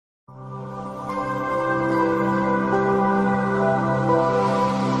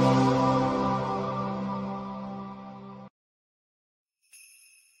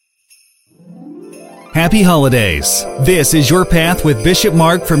Happy holidays. This is Your Path with Bishop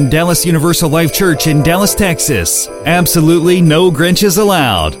Mark from Dallas Universal Life Church in Dallas, Texas. Absolutely no Grinches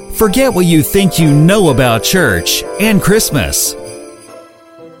allowed. Forget what you think you know about church and Christmas.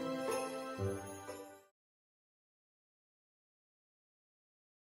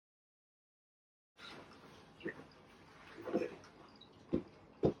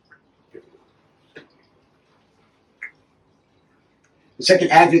 The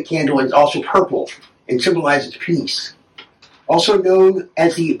second Advent candle is also purple and symbolizes peace. Also known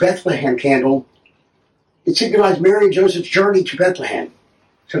as the Bethlehem candle, it signifies Mary and Joseph's journey to Bethlehem.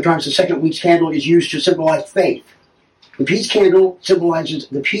 Sometimes the second week's candle is used to symbolize faith. The peace candle symbolizes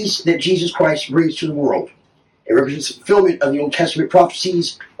the peace that Jesus Christ brings to the world. It represents the fulfillment of the Old Testament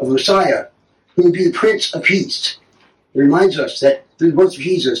prophecies of the Messiah, who would be the Prince of Peace. It reminds us that through the birth of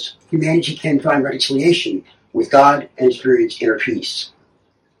Jesus, humanity can find reconciliation with God and experience inner peace.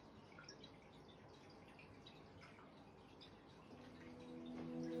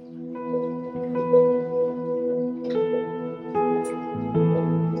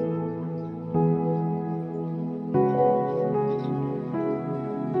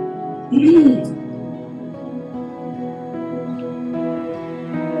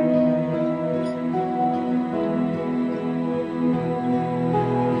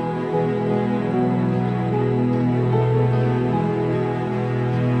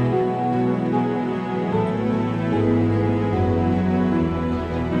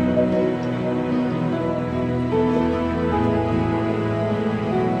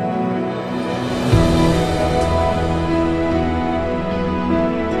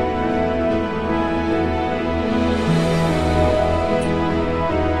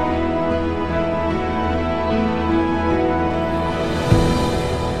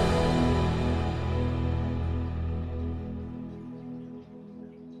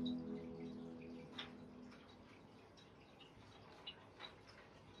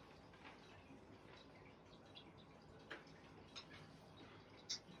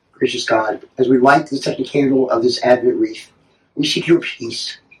 Gracious God, as we light the second candle of this Advent wreath, we seek your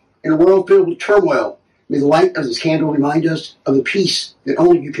peace. In a world filled with turmoil, may the light of this candle remind us of the peace that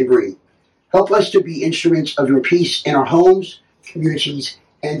only you can bring. Help us to be instruments of your peace in our homes, communities,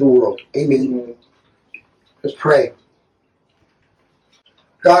 and the world. Amen. Let's pray.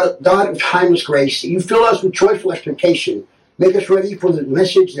 God of timeless grace, you fill us with joyful expectation. Make us ready for the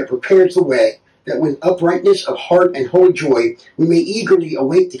message that prepares the way, that with uprightness of heart and holy joy, we may eagerly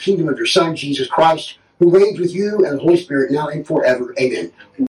await the kingdom of your Son, Jesus Christ, who reigns with you and the Holy Spirit now and forever. Amen.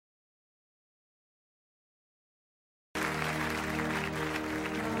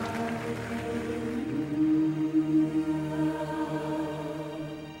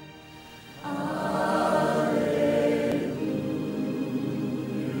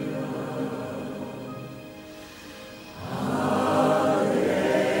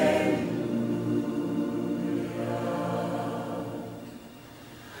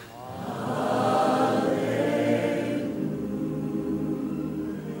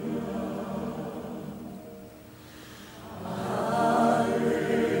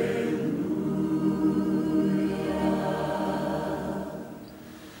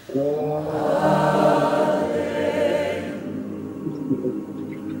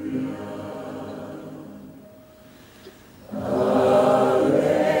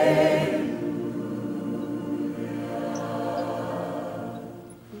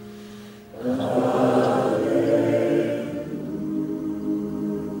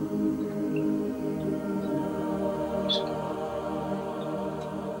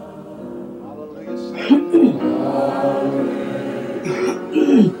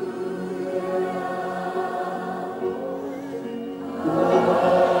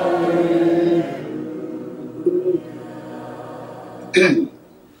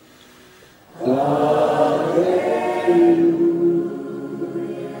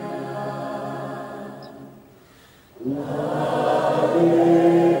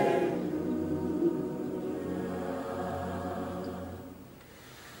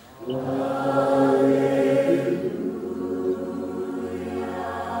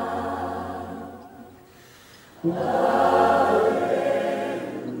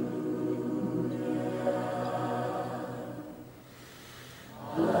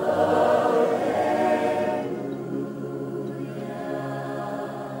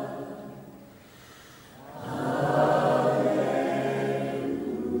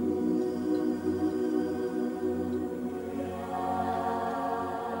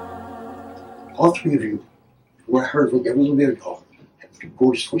 All three of you, what I heard a little bit ago, have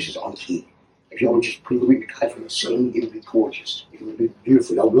gorgeous voices on key. If y'all would just put a little bit of from the sing, it would be gorgeous. It would be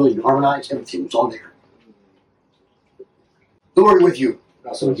beautiful. Y'all really harmonize everything. It's all there. The Lord be with you.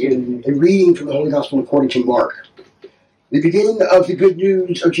 Also with you. A reading from the Holy Gospel according to Mark. The beginning of the good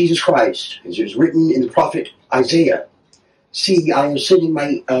news of Jesus Christ, as it is written in the prophet Isaiah. See, I am sending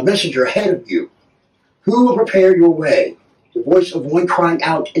my messenger ahead of you, who will prepare your way. The voice of one crying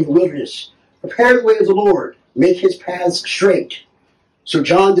out in the wilderness, prepare the way of the Lord, make his paths straight. So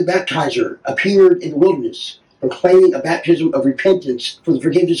John the Baptizer appeared in the wilderness, proclaiming a baptism of repentance for the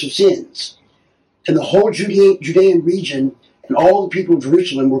forgiveness of sins. And the whole Judean region and all the people of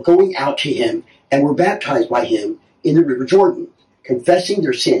Jerusalem were going out to him and were baptized by him in the river Jordan, confessing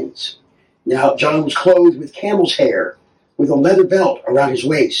their sins. Now John was clothed with camel's hair, with a leather belt around his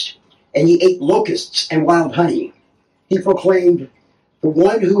waist, and he ate locusts and wild honey. He proclaimed, the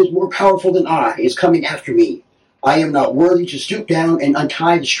one who is more powerful than I is coming after me. I am not worthy to stoop down and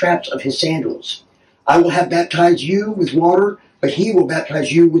untie the straps of his sandals. I will have baptized you with water, but he will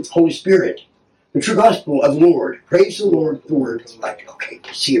baptize you with the Holy Spirit. The true gospel of the Lord. Praise the Lord, the word of life. Okay,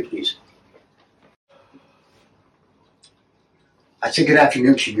 see it, please. I say good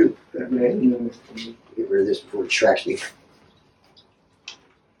afternoon to you. Get rid of this before it distracts me.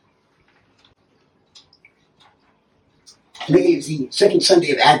 Today is the second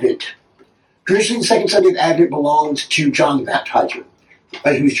Sunday of Advent. Traditionally, the second Sunday of Advent belongs to John the Baptizer,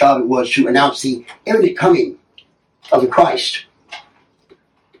 whose job it was to announce the imminent coming of the Christ.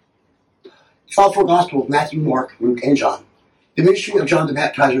 All four Gospels, Matthew, Mark, Luke, and John, the ministry of John the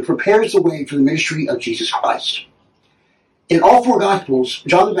Baptizer prepares the way for the ministry of Jesus Christ. In all four Gospels,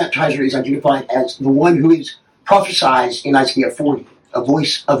 John the Baptizer is identified as the one who is prophesied in Isaiah 40, a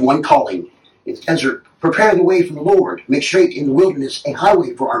voice of one calling in the desert, prepare the way for the Lord, make straight in the wilderness a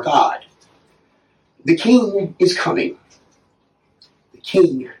highway for our God. The King is coming. The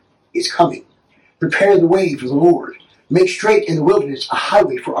King is coming. Prepare the way for the Lord, make straight in the wilderness a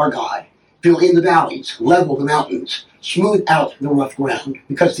highway for our God. Fill in the valleys, level the mountains, smooth out the rough ground,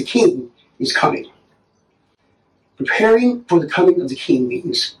 because the King is coming. Preparing for the coming of the King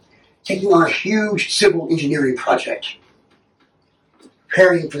means taking on a huge civil engineering project.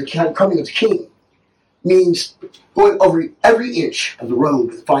 Preparing for the coming of the King means going over every inch of the road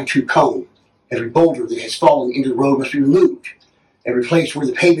with a fine-tooth comb. Every boulder that has fallen into the road must be removed. Every place where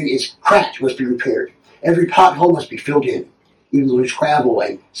the pavement is cracked must be repaired. Every pothole must be filled in. Even the loose gravel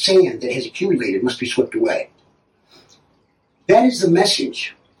and sand that has accumulated must be swept away. That is the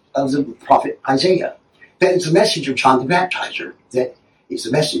message of the prophet Isaiah. That is the message of John the Baptizer. That is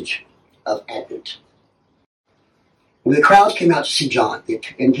the message of Advent. When the crowds came out to see John,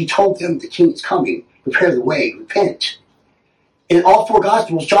 and he told them the King is coming, prepare the way, repent. In all four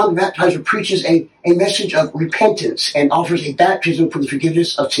Gospels, John the Baptizer preaches a message of repentance and offers a baptism for the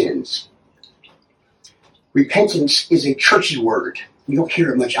forgiveness of sins. Repentance is a churchy word. You don't hear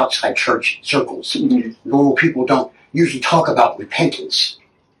it much outside church circles. Normal people don't usually talk about repentance.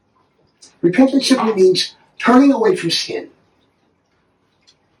 Repentance simply means turning away from sin.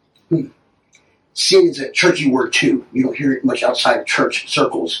 Sin is a churchy word too. You don't hear it much outside of church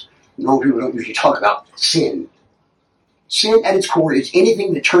circles. Normal people don't usually talk about sin. Sin at its core is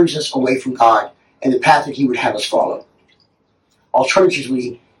anything that turns us away from God and the path that he would have us follow.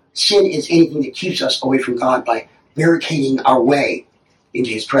 Alternatively, sin is anything that keeps us away from God by barricading our way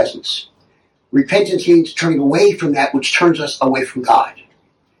into his presence. Repentance means turning away from that which turns us away from God.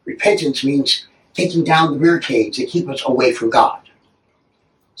 Repentance means taking down the barricades that keep us away from God.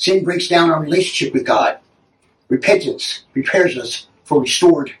 Sin breaks down our relationship with God. Repentance prepares us for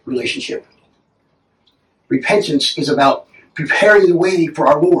restored relationship. Repentance is about preparing the way for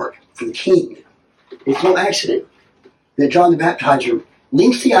our Lord, for the King. It's no accident that John the Baptizer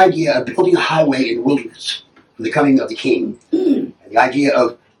links the idea of building a highway in the wilderness for the coming of the King, and the idea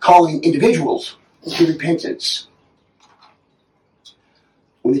of calling individuals to repentance.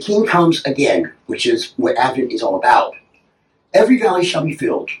 When the King comes again, which is what Advent is all about, every valley shall be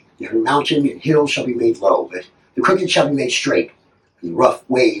filled, every mountain and hill shall be made low, but the crooked shall be made straight, and the rough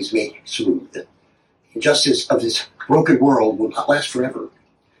ways made smooth. The injustice of this broken world will not last forever.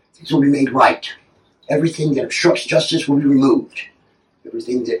 Things will be made right. Everything that obstructs justice will be removed.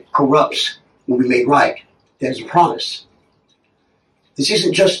 Everything that corrupts will be made right. That is a promise. This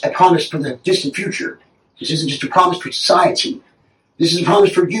isn't just a promise for the distant future. This isn't just a promise for society. This is a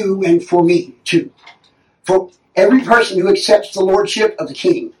promise for you and for me, too. For every person who accepts the Lordship of the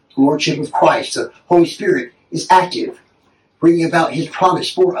King, the Lordship of Christ, the Holy Spirit, is active, bringing about his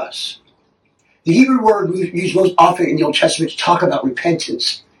promise for us. The Hebrew word we use most often in the Old Testament to talk about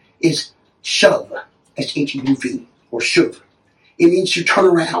repentance is shuv, S-H-U-V, or shuv. It means to turn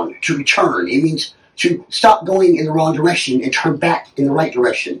around, to return. It means to stop going in the wrong direction and turn back in the right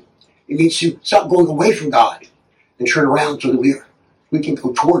direction. It means to stop going away from God and turn around so that we can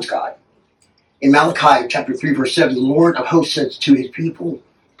go towards God. In Malachi chapter 3, verse 7, the Lord of hosts says to his people,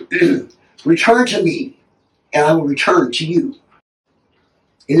 return to me, and I will return to you.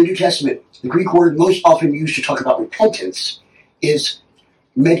 In the New Testament, the Greek word most often used to talk about repentance is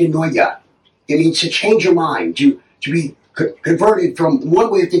metanoia. It means to change your mind, to be converted from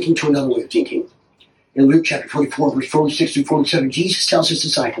one way of thinking to another way of thinking. In Luke chapter 24, verse 46 through 47, Jesus tells his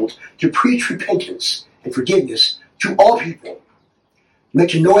disciples to preach repentance and forgiveness to all people.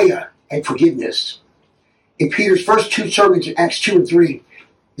 Metanoia and forgiveness. In Peter's first two sermons in Acts 2 and 3,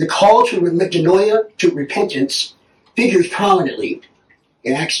 the call to metanoia, to repentance, figures prominently.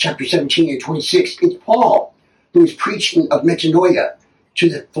 In Acts chapter 17 and 26, it's Paul who is preaching of metanoia to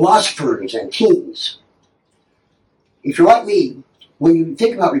the philosophers and kings. If you're like me, when you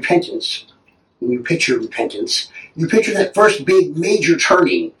think about repentance, when you picture repentance, you picture that first big major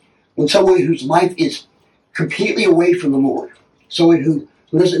turning when someone whose life is completely away from the Lord, someone who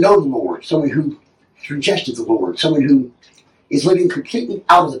doesn't know the Lord, someone who has rejected the Lord, someone who is living completely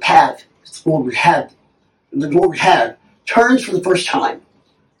out of the path the Lord would have, turns for the first time,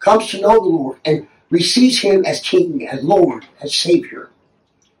 comes to know the Lord, and receives him as King, as Lord, as Savior.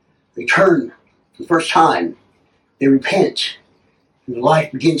 They turn for the first time, they repent, and their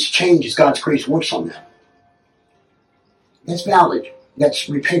life begins to change as God's grace works on them. That's valid. That's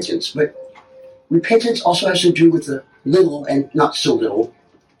repentance. But repentance also has to do with the little and not so little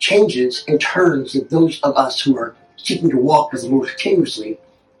changes and turns that those of us who are seeking to walk with the Lord continuously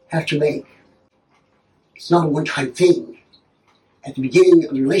have to make. It's not a one-time thing at the beginning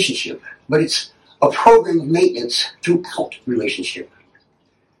of the relationship, but it's a program of maintenance throughout the relationship.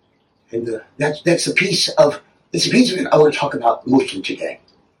 And that's a piece of it I want to talk about mostly today.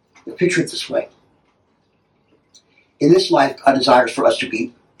 Now, picture it this way. In this life, God desires for us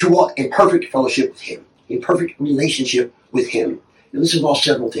to walk in perfect fellowship with him, in perfect relationship with him. And this involves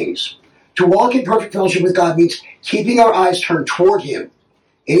several things. To walk in perfect fellowship with God means keeping our eyes turned toward him.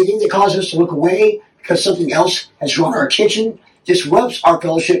 Anything that causes us to look away because something else has drawn our attention disrupts our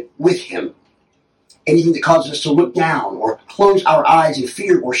fellowship with him. Anything that causes us to look down or close our eyes in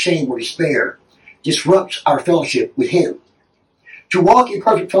fear or shame or despair disrupts our fellowship with him. To walk in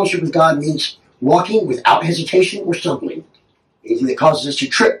perfect fellowship with God means walking without hesitation or stumbling. Anything that causes us to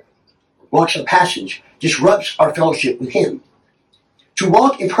trip or blocks our passage disrupts our fellowship with him. To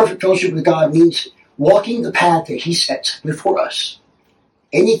walk in perfect fellowship with God means walking the path that he sets before us.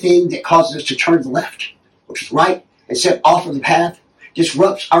 Anything that causes us to turn to the left or to the right and step off of the path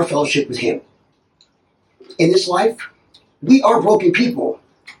disrupts our fellowship with him. In this life, we are broken people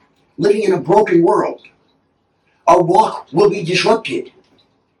living in a broken world. Our walk will be disrupted.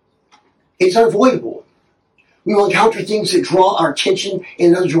 It's unavoidable. We will encounter things that draw our attention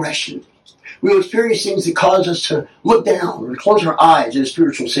in another direction. We will experience things that cause us to look down or to close our eyes in a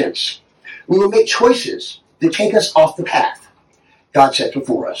spiritual sense. We will make choices that take us off the path God set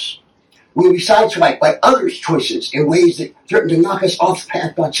before us. We will be sideswiped by others' choices in ways that threaten to knock us off the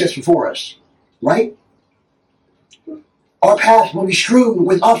path God sets before us. Right? Our path will be strewn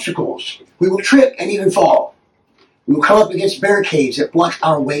with obstacles. We will trip and even fall. We will come up against barricades that block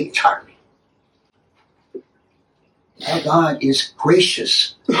our way entirely. Our God is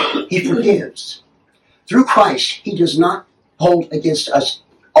gracious. He forgives. Through Christ, he does not hold against us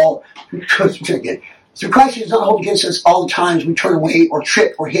all. Through Christ, he does not hold against us all the times we turn away or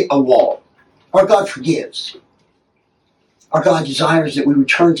trip or hit a wall. Our God forgives. Our God desires that we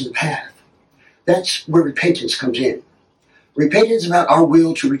return to the path. That's where repentance comes in. Repentance is about our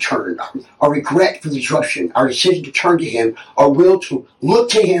will to return, our regret for the disruption, our decision to turn to him, our will to look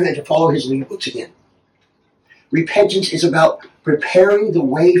to him and to follow his lead once again. Repentance is about preparing the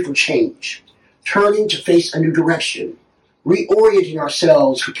way for change, turning to face a new direction, reorienting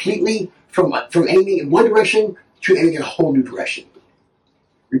ourselves completely from aiming in one direction to aiming in a whole new direction.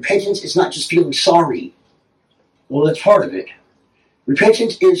 Repentance is not just feeling sorry. Well, that's part of it.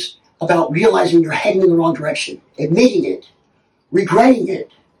 Repentance is about realizing you're heading in the wrong direction, admitting it, regretting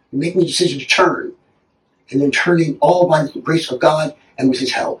it, and making a decision to turn, and then turning all by the grace of God and with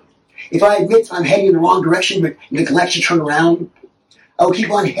his help. If I admit I'm heading in the wrong direction but neglect to turn around, I'll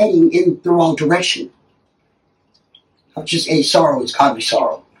keep on heading in the wrong direction. Not just any sorrow, it's godly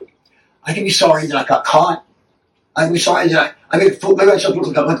sorrow. I can be sorry that I got caught. I can be sorry that I made myself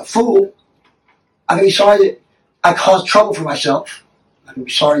look like a fool. I can be sorry that I caused trouble for myself. I can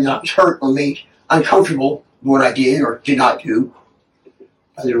be sorry that I was hurt or made uncomfortable with what I did or did not do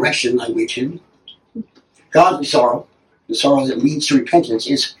by the direction I went in. Godly sorrow, the sorrow that leads to repentance,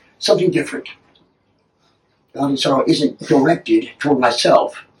 is something different. Godly sorrow isn't directed toward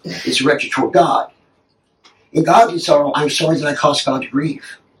myself. It's directed toward God. In godly sorrow, I'm sorry that I caused God to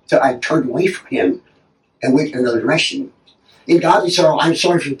grieve, that I turned away from him and went in another direction. In godly sorrow, I'm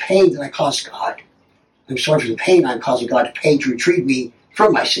sorry for the pain that I caused God. I'm sorry for the pain I'm causing God to pay to retrieve me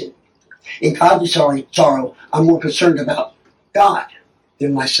from my sin. In godly sorrow, I'm more concerned about God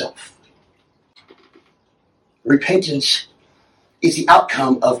than myself. Repentance is the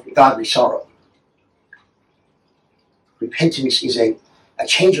outcome of godly sorrow. Repentance is a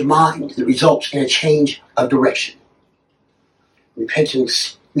change of mind that results in a change of direction.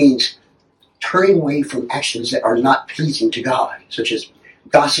 Repentance means turning away from actions that are not pleasing to God, such as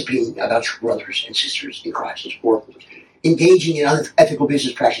gossiping about your brothers and sisters in Christ, or engaging in unethical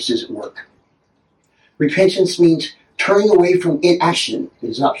business practices at work. Repentance means turning away from inaction that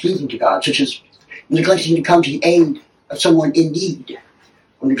is not pleasing to God, such as neglecting to come to the aid of someone in need,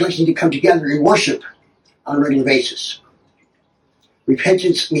 or neglecting to come together in worship on a regular basis.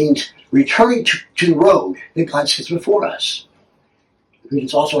 Repentance means returning to the road that God sets before us.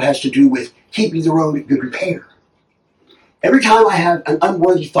 Repentance also has to do with keeping the road in good repair. Every time I have an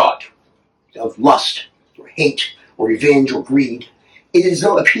unworthy thought of lust, or hate, or revenge, or greed, it is as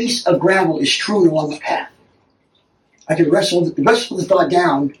though a piece of gravel is strewn along my path. I can wrestle the thought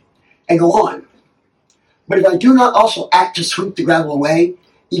down and go on. But if I do not also act to sweep the gravel away,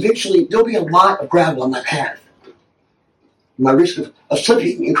 eventually there'll be a lot of gravel on my path. My risk of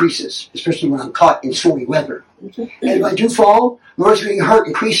slipping increases, especially when I'm caught in stormy weather. And if I do fall, my risk of getting hurt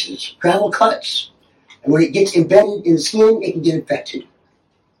increases. Gravel cuts. And when it gets embedded in the skin, it can get infected.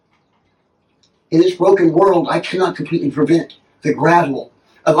 In this broken world, I cannot completely prevent the gravel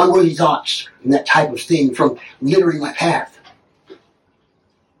of unworthy thoughts and that type of thing from littering my path.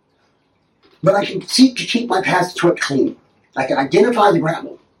 But I can seek to keep my path swept clean. I can identify the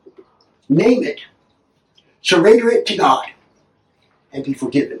gravel, name it, surrender it to God, and be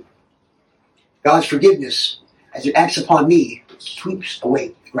forgiven. God's forgiveness, as it acts upon me, sweeps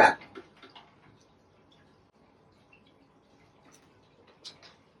away the gravel.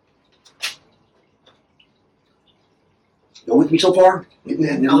 Go with me so far? Getting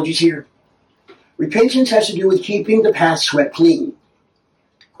the analogies here? Repentance has to do with keeping the path swept clean.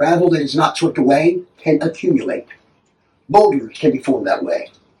 Gravel that is not swept away can accumulate. Boulders can be formed that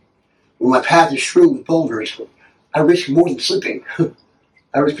way. When my path is strewn with boulders, I risk more than slipping.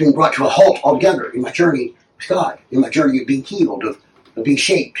 I risk being brought to a halt altogether in my journey with God, in my journey of being healed, of being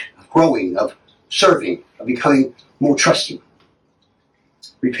shaped, of growing, of serving, of becoming more trusting.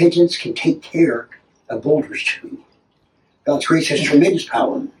 Repentance can take care of boulders too. God's grace has tremendous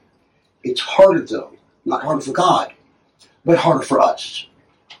power. It's harder, though. Not harder for God, but harder for us.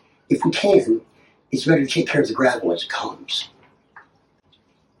 If we can, it's better to take care of the gravel as it comes.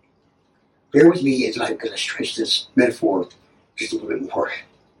 Bear with me as I stretch this metaphor just a little bit more.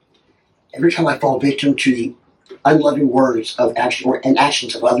 Every time I fall victim to the unloving words of action and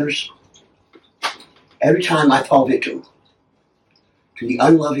actions of others, every time I fall victim to the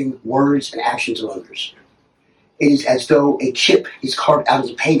unloving words and actions of others, it is as though a chip is carved out of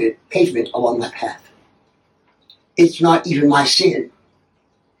the pavement along my path. It's not even my sin,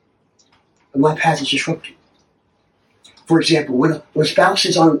 but my path is disrupted. For example, when a spouse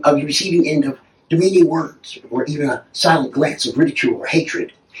is on the receiving end of demeaning words, or even a silent glance of ridicule or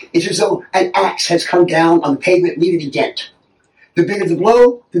hatred, it's as though an axe has come down on the pavement, leaving a dent. The bigger the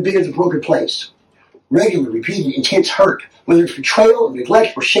blow, the bigger the broken place. Regular, repeated, intense hurt, whether it's betrayal, or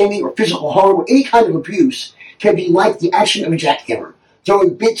neglect, or shaming, or physical harm, or any kind of abuse, can be like the action of a jackhammer,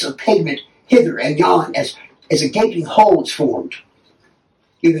 throwing bits of pavement hither and yon as a gaping hole is formed.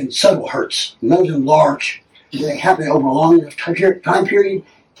 Even subtle hurts, none of them large, they happen over a long enough time period,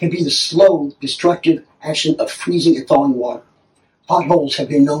 can be the slow, destructive action of freezing and thawing water. Potholes have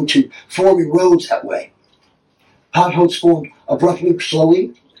been known to form in roads that way. Potholes formed abruptly or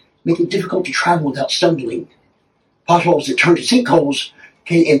slowly make it difficult to travel without stumbling. Potholes that turn to sinkholes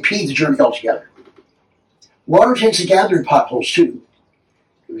can impede the journey altogether. Water tends to gather in potholes too.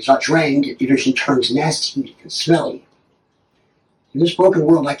 If it's not drained, it eventually turns nasty and smelly. In this broken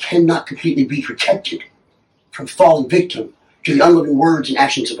world, I cannot completely be protected from falling victim to the unloving words and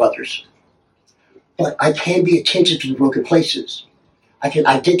actions of others. But I can be attentive to the broken places. I can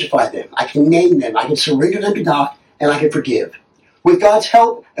identify them. I can name them. I can surrender them to God, and I can forgive. With God's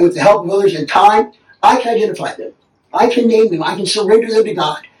help and with the help of others in time, I can identify them. I can name them. I can surrender them to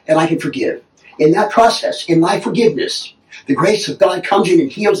God, and I can forgive. In that process, in my forgiveness, the grace of God comes in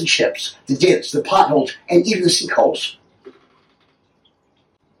and heals the chips, the dents, the potholes, and even the sinkholes.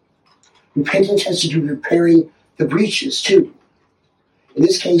 Repentance has to do with repairing the breaches, too. In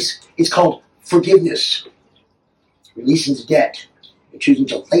this case, it's called forgiveness, releasing the debt, and choosing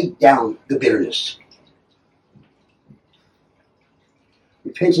to lay down the bitterness.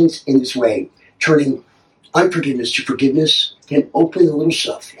 Repentance in this way, turning unforgiveness to forgiveness, can open the little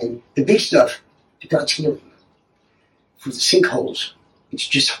stuff and the big stuff to God's healing. For the sinkholes, it's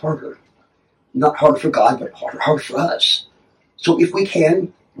just harder. Not harder for God, but harder for us. So if we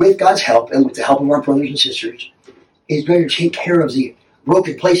can, with God's help and with the help of our brothers and sisters, it's better to take care of the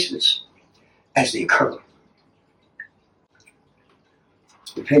broken places as they occur.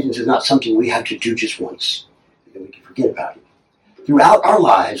 Repentance is not something we have to do just once, and then we can forget about it. Throughout our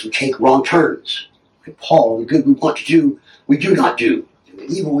lives, we take wrong turns. Like Paul, the good we want to do, we do not do. And the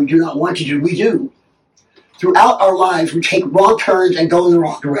evil we do not want to do, we do. Throughout our lives, we take wrong turns and go in the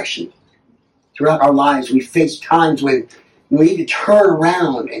wrong direction. Throughout our lives, we face times when we need to turn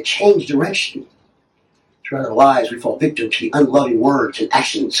around and change direction. Throughout our lives, we fall victim to the unloving words and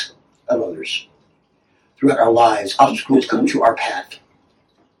actions of others. Throughout our lives, obstacles come to our path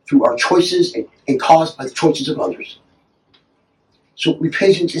through our choices and caused by the choices of others. So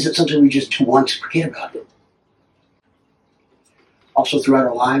repentance isn't something we just want to forget about it. Also throughout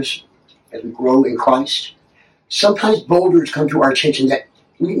our lives, as we grow in Christ, sometimes boulders come to our attention that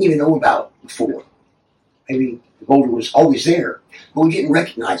we didn't even know about before. Maybe the boulder was always there, but we didn't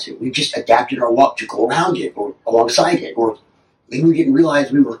recognize it. We just adapted our walk to go around it or alongside it, or maybe we didn't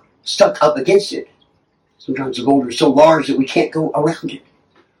realize we were stuck up against it. Sometimes the boulder is so large that we can't go around it.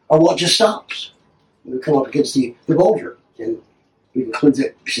 Our walk just stops. We come up against the boulder, and we conclude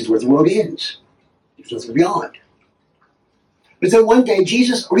that this is where the road ends. There's nothing beyond. But then one day,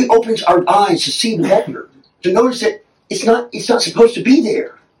 Jesus reopens our eyes to see the boulder, to notice that it's not supposed to be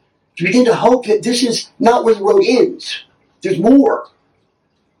there. To begin to hope that this is not where the road ends. There's more.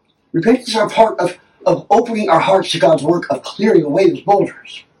 Repentance is our part of opening our hearts to God's work of clearing away those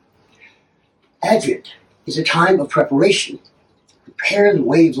boulders. Advent is a time of preparation. Prepare the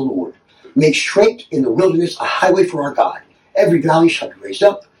way of the Lord. Make straight in the wilderness a highway for our God. Every valley shall be raised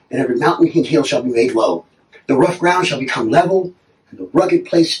up, and every mountain and hill shall be made low. The rough ground shall become level, and the rugged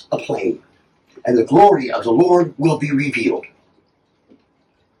place a plain. And the glory of the Lord will be revealed.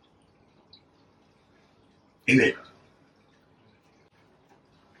 Amen.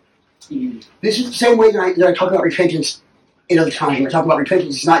 This is the same way that I talk about repentance in other times. When I talk about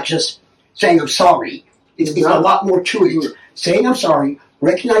repentance, it's not just saying I'm sorry. It's a lot more to it. Saying I'm sorry,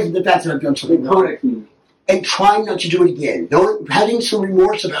 recognizing the fact that I've done something wrong, and trying not to do it again. Having some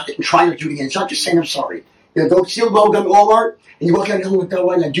remorse about it and trying not to do it again. It's not just saying I'm sorry. You know, go steal a bubble gum at Walmart, and you walk out and go,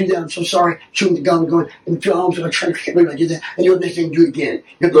 why did I do that? I'm so sorry. Chewing the gum, going, and feel, I'm trying to forget why I did that. And you're the next thing to do it again.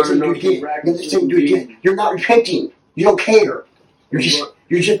 You're the next thing to do it again. You're the next thing to do it again. You're not repenting. You don't care. You're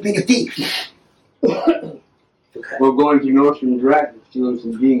just being a thief. Okay. We're going to Nordstrom Rack and stealing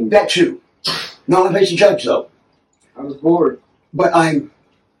some jeans. That too. Not a place to judge, though. I was bored. But our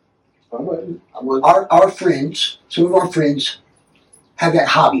friends, some of our friends, have that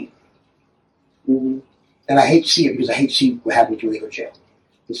hobby. Mm-hmm. And I hate to see it because I hate to see what happens when they go to jail.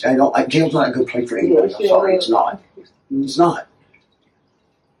 Jail's not a good place for anybody. I'm sorry, it's not. It's not.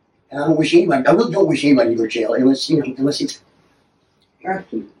 And I really don't wish anybody to go to jail unless it's.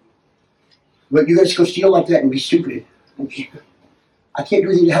 But you guys go steal like that and be stupid. I can't do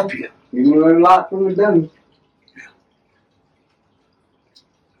anything to help you. You can learn a lot from the dummy.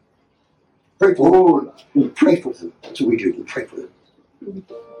 Pray for them. Pray for them. That's what we do. We pray for them.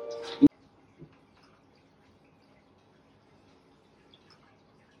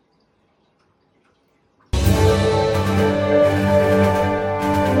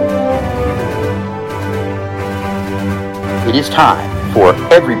 It is time for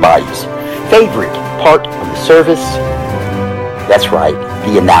everybody's favorite part of the service. That's right,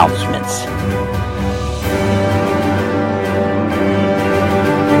 the announcements.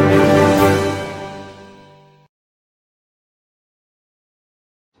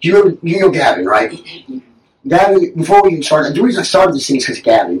 You know Gavin, right? Gavin, before we even started, the reason I started this thing is because of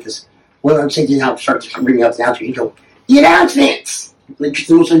Gavin, because when I'm saying the announcement, start bringing up the announcement, he'd go, the announcements! Like just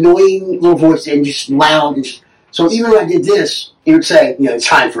the most annoying little voice and just loud. And just, so even when I did this, he would say, it's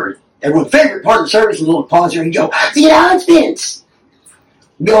time for everyone's favorite part of the service, and a little pause here, and he'd go, the announcements!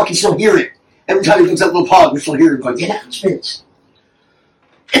 We all can still hear it. Every time he gives that little pause, we still hear him going, the announcements!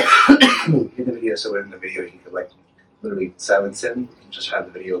 In the video, so in the video, you could literally silence him and just have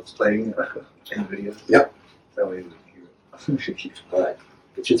the video playing in the video. Yep. That way you hear it. All right.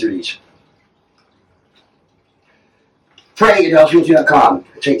 Get you through these. Pray at RCL.com.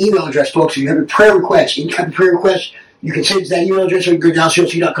 It's an email address, folks. If you have a prayer request, any type of prayer request, you can send it to that email address or you can go to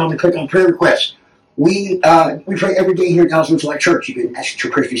RCL.com and click on prayer requests. We pray every day here at Dallas Select Church. You can ask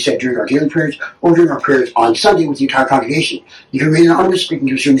your prayers to be said during our daily prayers or during our prayers on Sunday with the entire congregation. You can read it on this, you can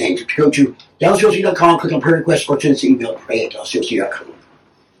give us your names. If you go to DallasULC.com, click on prayer requests, or send us an email, pray at DallasULC.com.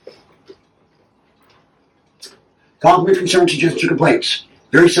 Compliment, concerns, suggestions, or complaints.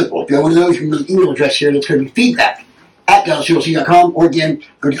 Very simple. If you have one of those, you can use the email address here. That's going to be feedback@DallasULC.com, or again,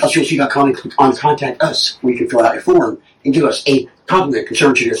 go to DallasULC.com and click on Contact Us, where you can fill out a form and give us a compliment,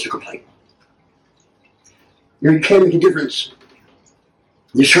 concern, suggestion, or complaint. You can make a difference.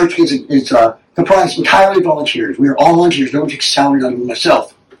 This church is comprised entirely of volunteers. We are all volunteers. No one takes salary, not even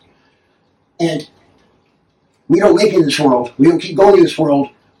myself. And we don't make it in this world. We don't keep going in this world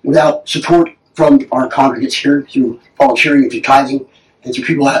without support from our congregants here through volunteering and through tithing and through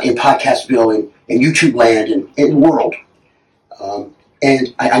people out in Podcastville and YouTube land and in the world.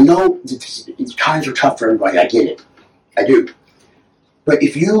 And I know that times are tough for everybody. I get it. I do. But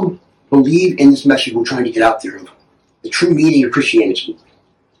if you believe in this message we're trying to get out there, the true meaning of Christianity,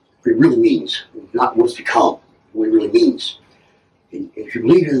 what it really means, not what's to come, what it really means. And if you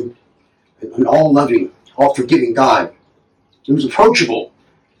believe in an all-loving, all-forgiving God who's approachable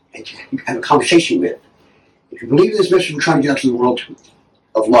and you can have a conversation with, if you believe in this message we're trying to get out to the world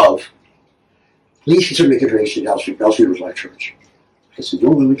of love, please consider making a donation to Dallas Universal Life Church. Because the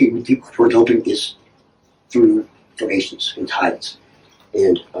only way we can keep our doors open is through donations and tithes.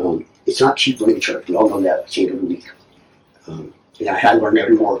 And it's not cheap to lead a church. We all know that. I see it every week. And I learn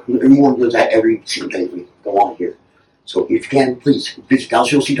every more of that every single day we go on here. So if you can, please visit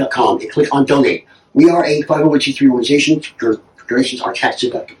DallasULC.com and click on Donate. We are a 501c3 organization. Donations are tax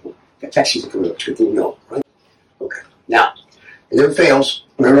deductible. Tax deductible, it's good to know, right? Okay. Now, it never fails.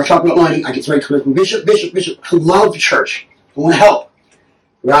 Whenever I talk about money, I get somebody to come Bishop, I love the church. I want to help.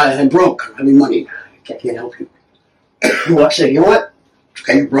 I'm broke. I need money. I can't help you. Well, I say, you know what?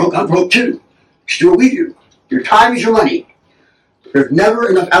 Okay, you're broke. I'm broke too. Just do what we do. Your time is your money. There's never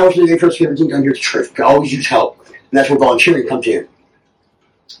enough hours in the day for us to get everything done here at the church. We can always use help. And that's where volunteering comes in.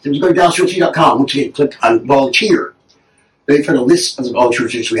 So you go to DallasULC.com. Once again, click on Volunteer. Then you find a list of the volunteer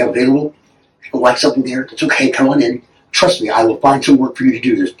positions we have available. If you don't like something there, it's okay. Come on in. Trust me, I will find some work for you to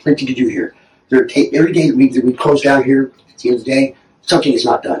do. There's plenty to do here. Every day that we close down here, at the end of the day, something is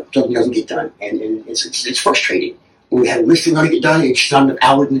not done. Something doesn't get done. And it's frustrating. When we have a list of going to get done, it's just not enough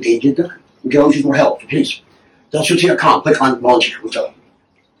hours in the day to get done. We can always use more help. So please. DallasULC.com. Click on Volunteer. What's up?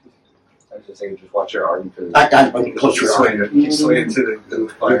 I was just saying, just watch your arm. I'm close to your arm. You sway into the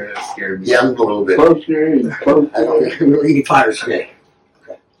fire. That scared me. Yeah, I'm going a little bit. I'm really eating fires today.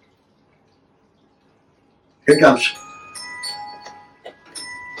 Okay. Here it comes.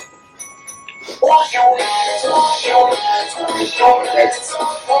 Wash your hands, wash your hands, wash your hands,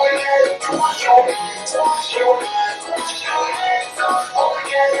 oh yeah, wash your hands, wash your hands, wash your hands, oh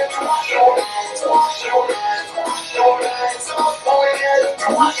yeah, wash your hands, wash your hands, wash your hands, oh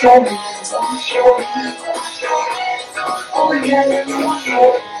yeah, wash your hands, wash your hands, wash your hands, oh yeah, wash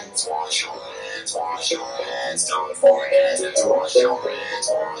your hands, wash your hands, wash your hands, don't forget to wash your hands, wash your hands,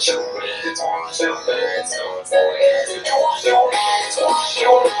 wash your hands, don't forget to wash your hands, wash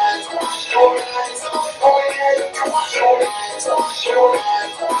your hands, wash your hands, oh yeah, wash your hands, wash your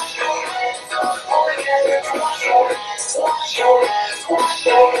hands, wash your hands, oh yeah, wash your hands, wash your hands, wash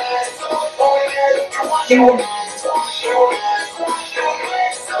your hands, oh yeah, wash your hands, wash your hands, wash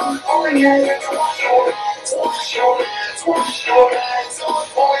your hands, oh yeah, wash your hands, wash your hands, wash your hands,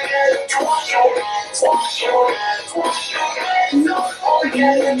 oh yeah, wash your hands, wash your hands, wash your hands, oh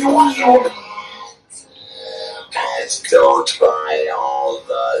yeah, wash your hands. And don't buy all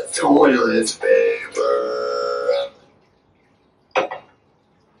the toilet paper.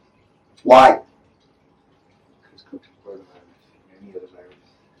 Why?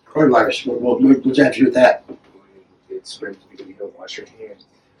 Coronavirus. What's that to do with that? It spreads because you don't wash your hands.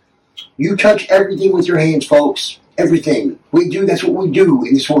 You touch everything with your hands, folks. Everything. That's what we do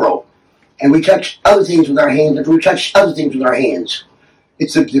in this world. And we touch other things with our hands, and we touch other things with our hands.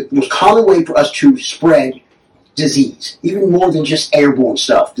 It's the most common way for us to spread disease, even more than just airborne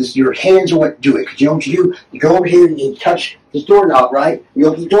stuff. Your hands are what do it. Because you know what you do? You go over here and you touch this doorknob, right? You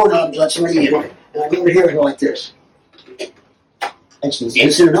open the doorknob and let somebody in. And I go over here and go like this. That's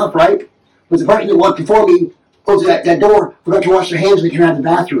instant enough, right? But the person that walked before me goes to that door, forgot to wash their hands when they came out of the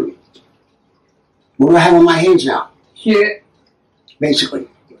bathroom. What do I have on my hands now? Shit. Basically.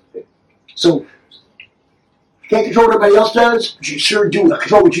 So, you can't control what everybody else does, but you sure do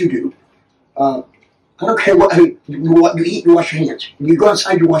control what you do. I don't care what you eat, you wash your hands. You go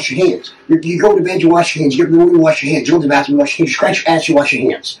outside, you wash your hands. You go to bed, you wash your hands. You get in the room, you wash your hands. You go to the bathroom, you wash your hands. You scratch your ass, you wash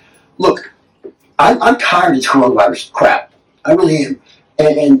your hands. Look, I'm tired of this coronavirus crap. I really am.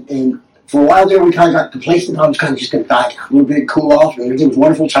 And for a while there, we kind of got complacent. I was kind of just going to die a little bit, cool off, and everything was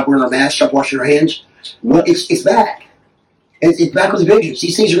wonderful. Stop wearing our masks, stop washing our hands. Well, it's back. It's back with a vengeance.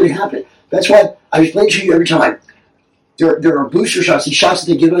 These things are going to happen. That's why I explain to you every time. There are booster shots. These shots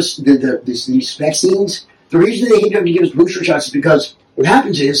that they give us, these vaccines, The reason they need to give us booster shots is because what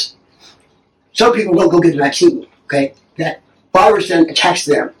happens is some people don't go get the vaccine. Okay, that virus then attacks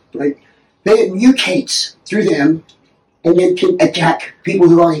them. Right, then it mutates through them, and then can attack people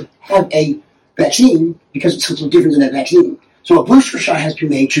who already have a vaccine because it's something different than that vaccine. So a booster shot has to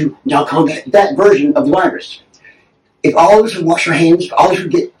be made to now combat that version of the virus. If all of us would wash our hands, if all of us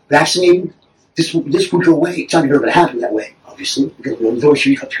would get vaccinated, this would go away. It's not going to happen that way, obviously, because there's always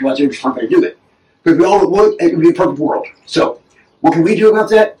people out there just not going to do it. But if we all would, it would be a perfect world. So what can we do about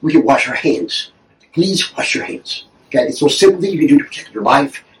that? We can wash our hands. Please wash your hands. Okay, it's the most simple thing you can do to protect your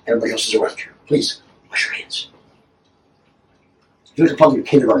life and everybody else's around you. Please wash your hands. You look at probably your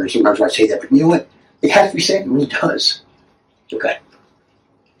kindergarten sometimes when I say that, but you know what? It has to be said. It really does. Okay.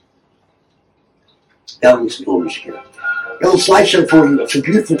 Now we'll see what we should get. A little slideshow for you of some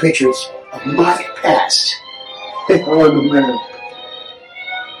beautiful pictures of my past. Oh, man.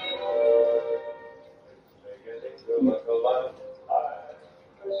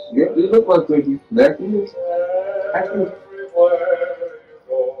 Yeah, you look like you. That is.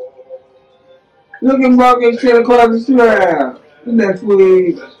 Look at Morgan Santa Claus smile. Isn't that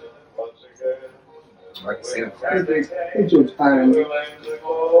sweet? Like Santa It's your time.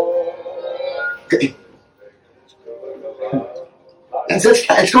 Okay.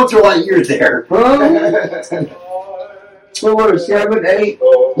 It's going through a lot of years there. Huh? So what, 7, 8?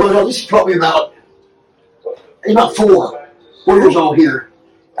 Well, no, this is probably about 4 years old here.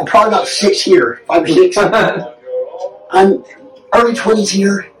 I'm probably about 6 here, 5 or 6. I'm early 20s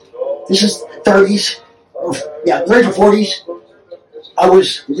here. This is 30s. Yeah, 30s or 40s.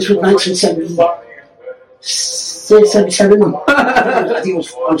 This was 1977. I think I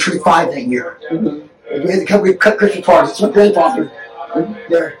was 25 that year. We had to come, we cut Christmas parties. It's my grandfather.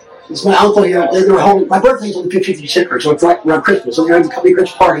 There. It's my uncle here. They were home. My birthday's on the 15th of December, so it's right around Christmas. So they had to come to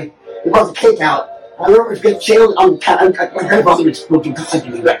Christmas party. They brought the cake out. I remember it was good sale on my grandfather was looking God to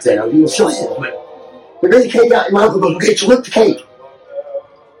me back then. He was still in, but they bring the cake out, and my uncle goes, "Okay, so lick the cake."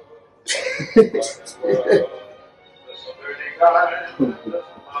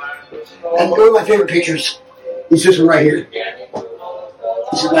 And one of my favorite pictures is this one right here.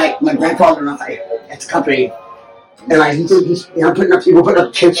 This is my grandfather and I at the company, and we're putting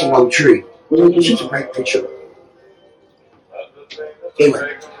up tents along the tree. It's just a great picture.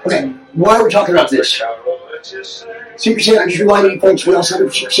 Anyway, okay, why are we talking about this? Secret Santa, I just reminded you folks what else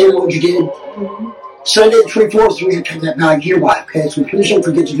Secret Santa, what you did. Sunday the 24th, we have to have that bag here. Why? Okay, so please don't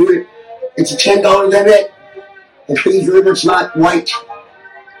forget to do it. It's a $10 limit, and please remember it's not white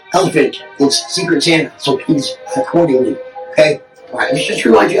elephant, it's Secret Santa, so please accordingly. Okay? Alright, let's just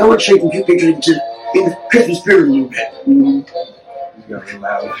remind you, I want to show you a few pictures in the Christmas spirit a little bit. You got really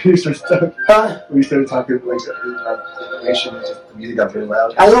loud. We started talking like information, the music got very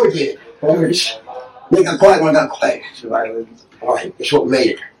loud. I know it did. They got quiet when I got quiet. So violins. Alright, that's what we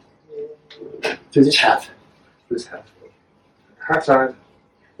made it. Through this half. Half time.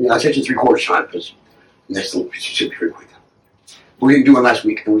 Yeah, I said to 3/4 time because next little piece should be very quick. We didn't do it last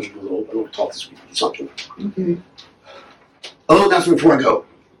week, and we should do a little talk this week or something. Okay. A little announcement before I go.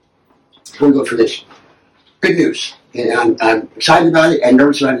 Before we go for this. Good news. And I'm excited about it and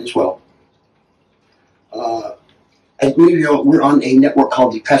nervous about it as well. As many of you know, we're on a network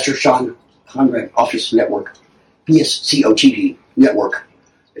called the Pastor Sean Conrad Office Network, PSCOTV Network.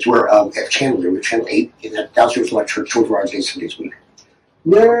 It's where we have a channel there. We're channel 8 in that downstairs live church 24 hours a day, 7 days a week.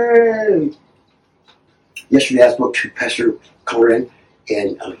 Yay! Yesterday I spoke to Pastor Conrad,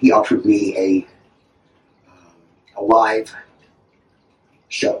 and he offered me a live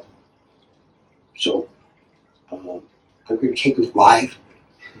show. So I'm going to take this live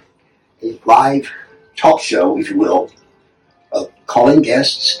talk show, if you will, of calling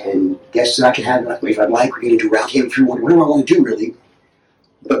guests and guests that I can have if I'd like. We're going to do roundtable if you want, whatever I want to do, really.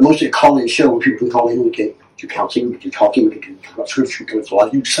 But mostly a call-in show where people can call in. We can do counseling, we can do talking, we can talk about scripture, we can do a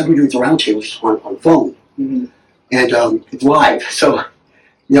lot. Something we do with the roundtable just on phone, and it's live. So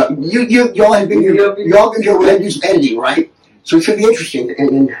you know, you all have been here. You all been here. We're going to do some editing, right? So it's going to be interesting.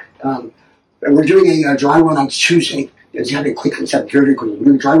 And we're doing a dry run on Tuesday. It's having a quick concept very quickly. We're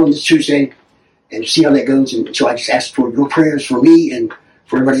doing a dry run this Tuesday and see how that goes. And so I just ask for your prayers for me and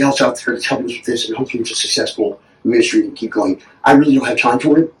for everybody else out there to help us with this, and hopefully it's a successful ministry and keep going. I really don't have time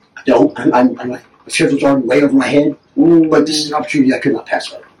for it. I don't. I'm my schedule's already way over my head. But this is an opportunity I could not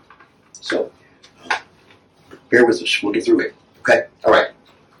pass up. So bear with us. We'll get through it. Okay? All right.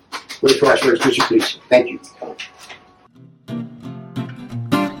 Let's pray for us, please. Thank you.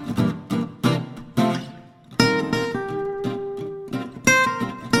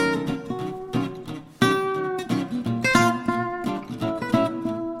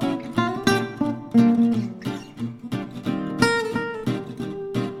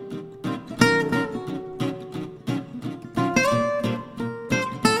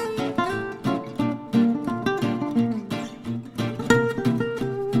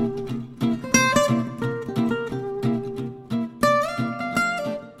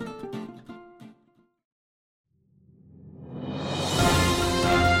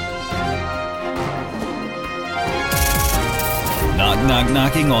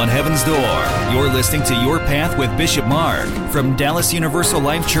 knocking on heaven's door. You're listening to Your Path with Bishop Mark from Dallas Universal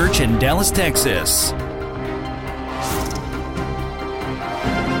Life Church in Dallas, Texas.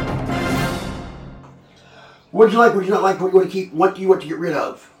 What did you like? What did you not like? What do you want to keep? What do you want to get rid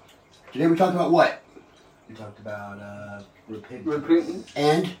of? Today we talked about what? We talked about repentance. Repentance.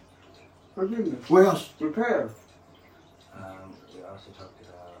 And Forgiveness. what else? Repair. We also talked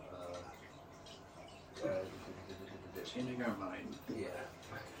about changing our mind. Yeah.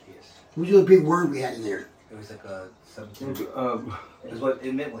 Yes. What was the other big word we had in there? It was like a something.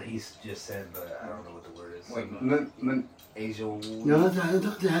 It meant what he just said, but I don't know what the word is. Asian. No, that's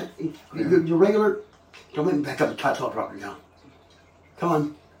not that. Your regular. Don't make me back up the title properly now. Come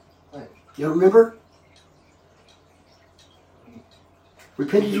on. What? You don't remember?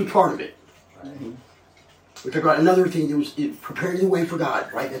 Repentance was part of it. Right. We talked about another thing that was preparing the way for God,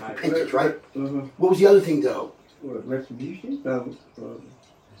 right? That's repentance, right? Uh-huh. What was the other thing, though? What, retribution? No. It was.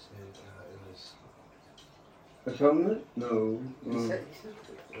 Atonement? No. He said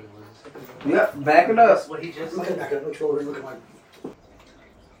it was. Yeah, back it up. That's what he just Look said. back up. Look over. Look at my.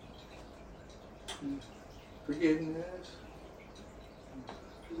 Forgiveness.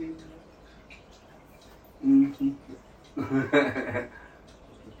 Mm-hmm.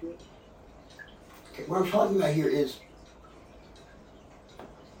 Okay, what I'm talking about here is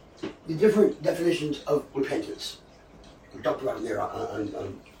the different definitions of repentance. We talked about it there on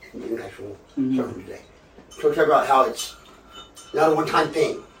the actual sermon today. So we talked about how it's not a one-time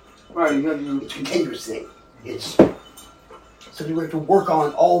thing. Right, you got to It's a continuous thing. It's something we have to work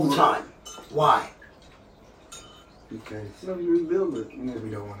on all the time. Why? because you rebuild it. We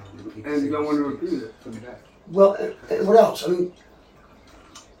don't want to repeat. And you don't want to repeat it from that. Well, what else? I mean,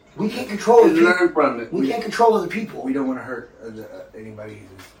 we can't control other Just people. learn from it. We can't control other people. We don't want to hurt anybody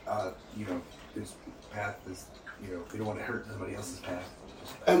whose path is, we don't want to hurt somebody else's path.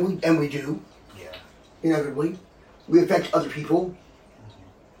 And we do, Yeah. inevitably. We affect other people.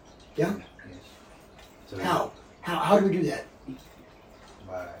 Yeah? Yes. So How do we do that?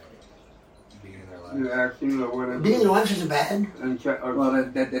 by being in their lives. Your action or whatever. Being in their lives isn't bad. And Well,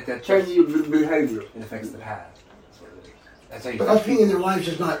 that changing your behavior. it affects the path. That's what it is. That's how you. But us being in their lives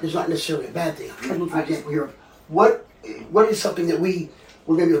is not necessarily a bad thing. I'm trying to look for example here. What is something that we're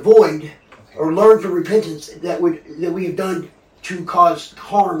going to avoid or learn from repentance that we have done to cause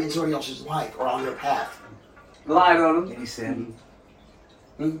harm in somebody else's life or on their path? Lied on them. Any sin?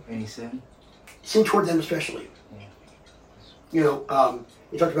 Hmm? Any sin? Sin toward them especially. Yeah.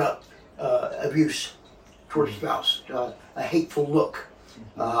 You talked about abuse toward a spouse, a hateful look,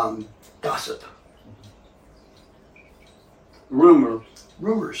 gossip,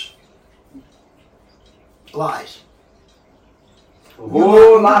 Rumors. lies. A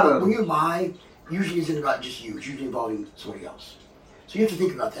whole lot of When them. you lie, usually isn't about just you. It's usually involving somebody else. So you have to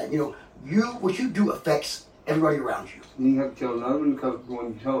think about that. What you do affects everybody around you. And you have to tell another one because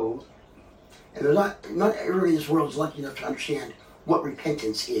when you told. And there's not everybody in this world is lucky enough to understand what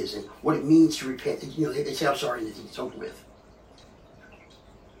repentance is and what it means to repent. They say, I'm sorry, and it's over with.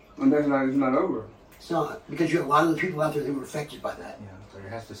 And that's not, it's not over. It's not. Because you have a lot of the people out there that were affected by that. Yeah. But it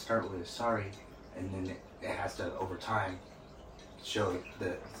has to start with a sorry, and then it has to, over time, show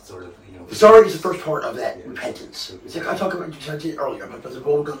the sort of, Sorry is the first part of that Yeah. repentance. It's like I said earlier about the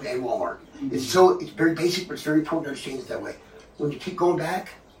gold gun and Walmart. It's very basic, but it's very important to understand it that way. When you keep going back,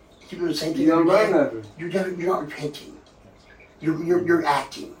 keep doing the same thing You don't every learn day, nothing. you're not repenting. You're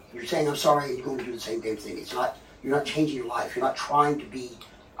acting. You're saying I'm sorry, and you're going to do the same damn thing. You're not changing your life. You're not trying to be.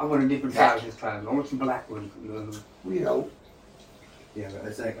 I want a different size this time. I want some black ones. Yeah, but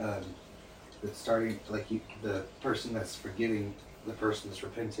it's like it's starting like the person that's forgiving, the person that's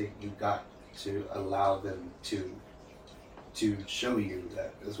repenting. You've got to allow them to show you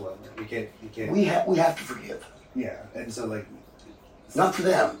that as well. Like, you can't. We have to forgive. Yeah, and so like, Not for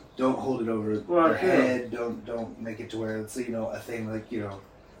them. don't hold it over Well, their yeah. head. Don't make it to where it's a thing like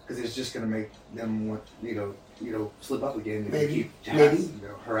because it's just gonna make them want slip up again if Maybe, you keep maybe.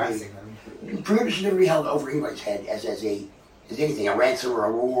 harassing them. Forgiveness should never be held over anybody's head as anything, a ransom or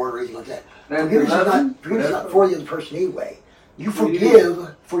a reward or anything like that. That's Forgiveness is nothing. forgiveness is not for the other person anyway. You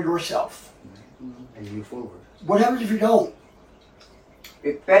forgive for yourself. And you move forward. What happens if you don't?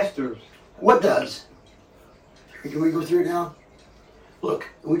 It festers. What does? Can we go through it now? Look,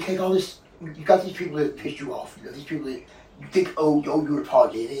 we take all this. You got these people that pissed you off. You got these people that you think owe you an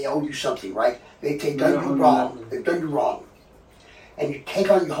apology. They owe you something, right? They've done you wrong. They've done you wrong. And you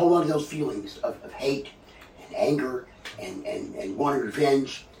hold on to those feelings of hate and anger and wanting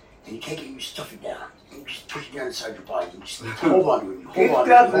revenge, and you take it and you stuff it down. You just push it down inside your body. You just hold on to it. You hold on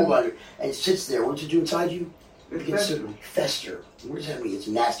to it. You hold on to it. And it sits there. What's it do inside you? It's Begins to festering. fester. What does that mean? It's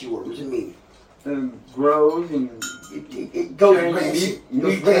a nasty word. What does it mean? Grows and It goes rancid. It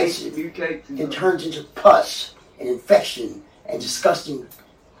goes rancid. mutates. It turns into pus and infection and disgusting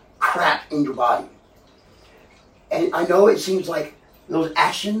crap in your body. And I know it seems like those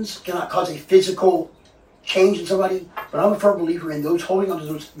actions cannot cause a physical change in somebody, but I'm a firm believer in those holding on to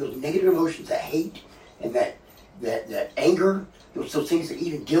those negative emotions, that hate and that anger, those things that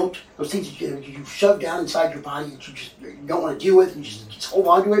even guilt, those things that you shove down inside your body that you just don't want to deal with and you just hold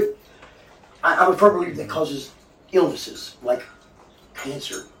on to it. I'm a firm believer that causes illnesses like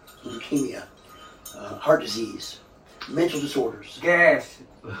cancer, leukemia, heart disease, mental disorders. Gas.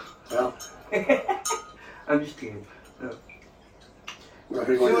 Well, I'm just kidding. No. we're not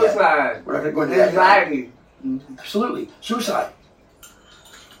going to go into that. Suicide. We're not going to go into that. Anxiety. Absolutely. Suicide.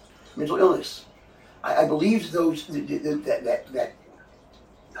 Mental illness. I believe those that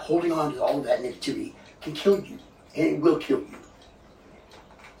holding on to all of that negativity can kill you, and it will kill you.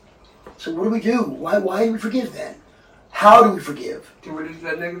 So what do we do? Why do we forgive then? How do we forgive? To release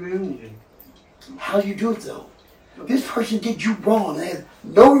that negative energy. How do you do it though? This person did you wrong. They have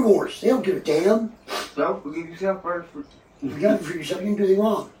no remorse. They don't give a damn. So forgive yourself first. You got to forgive yourself. You didn't do anything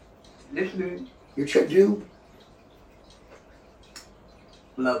wrong. Listen, Your check due.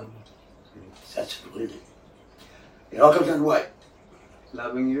 love them. That's believe it. It all comes down to what?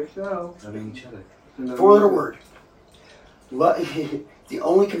 Loving yourself. Loving each other. Four-letter word. The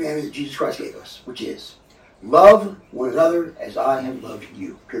only commandment that Jesus Christ gave us, which is, love one another as I have loved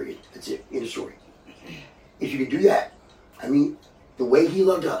you. Period. That's it. End of story. If you can do that, I mean, the way He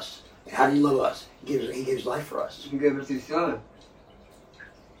loved us, and how did He love us? He gave His life for us. He gave us His Son.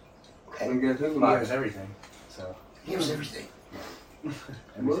 Okay? And gave His He life. gives everything. So He gave us everything.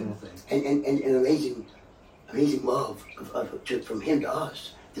 every single thing. And an amazing love from Him to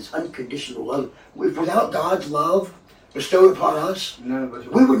us. This unconditional love. Without God's love bestowed upon us, None of us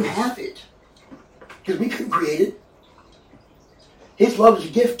we wouldn't have it. Because we couldn't create it. His love is a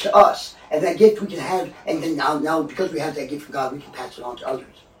gift to us. And that gift we can have, and then now because we have that gift from God, we can pass it on to others.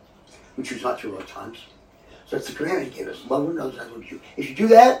 We choose not to a lot of times. So that's the commandment He gave us. Love one another as I love you. If you do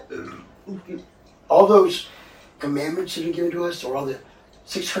that, all those commandments that are given to us, or all the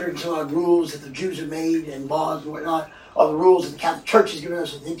 600 and some odd rules that the Jews have made, and laws and whatnot, all the rules that the Catholic Church has given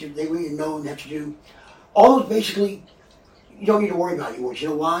us, and things that they really know and have to do, all those basically, you don't need to worry about anymore. You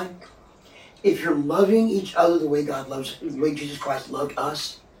know why? If you're loving each other the way God loves, the way Jesus Christ loved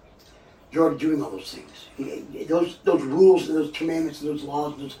us, you're already doing all those things. Those rules and those commandments and those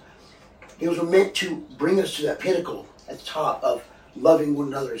laws, those are meant to bring us to that pinnacle at the top of loving one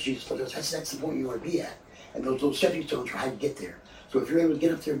another as Jesus loved us. That's the point you want to be at. And those stepping stones are how you get there. So if you're able to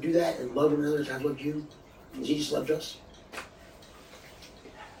get up there and do that and love one another as I loved you, as Jesus loved us,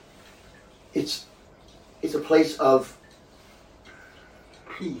 it's a place of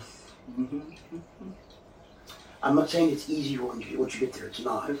peace. I'm not saying it's easy once you get there. It's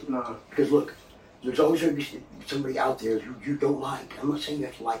not. It's not. Because look, there's always going to be somebody out there who you don't like. I'm not saying you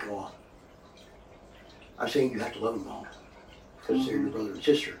have to like them all. I'm saying you have to love them all. Because they're your brother and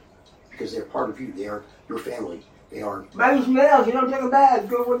sister. Because they're part of you. They are your family. They are... Baby smells, you don't take a bath.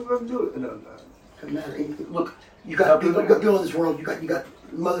 Go what you want to do. No. Doesn't matter. Look, you got people in this world. You got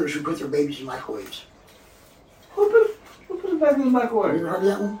mothers who put their babies in microwaves. Who put a baby in the Have microwave? you ever heard of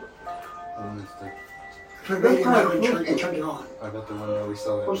that one? Put a baby in the microwave and turned it on. I bet the one that we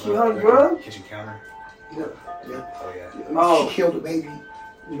saw Was at she on the drugs? kitchen counter. Yeah. Oh yeah. Oh. She killed a baby.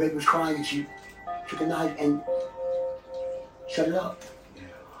 The baby was crying, and she took a knife and shut it up. Yeah.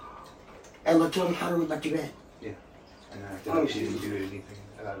 And left it on the counter and went back to bed. Yeah. And I feel like she didn't do anything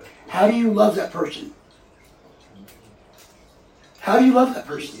about it. How do you love that person? How do you love that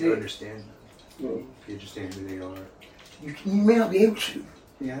person? You understand. You understand who they are. You may not be able to.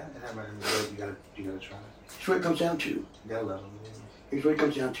 Yeah, and that might be good. You gotta try. That's what it comes down to. You gotta love them. Here's what it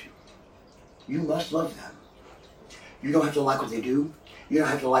comes down to. You must love them. You don't have to like what they do. You don't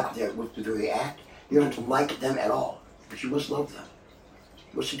have to like what the way they act. You don't have to like them at all. But you must love them.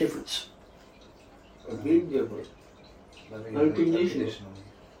 What's the difference? A big difference. Loving Unconditional.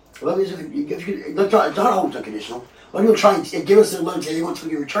 Love isn't. It's not always unconditional. A lot of people try and give us their love and say they want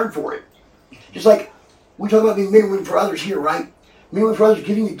something in return for it. Just like we talk about being men and women for others here, right? Men and women for others,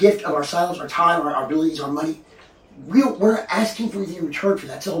 giving the gift of ourselves, our time, our abilities, our money. We're not asking for anything in return for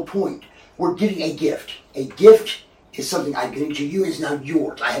that. That's the whole point. We're getting a gift. A gift is something I'm giving to you. It's now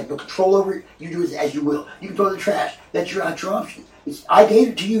yours. I have no control over it. You do it as you will. You can throw it in the trash. That's your option. I gave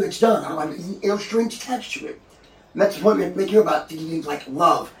it to you. It's done. I don't have no strings attached to it. And that's the point we make here about thinking things like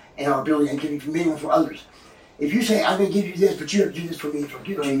love and our ability and giving for men and for others. If you say, I'm going to give you this, but you have to do this for me, for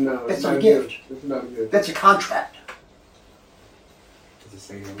you, No, that's it's not a not gift. good. It's not good. That's a contract. It's the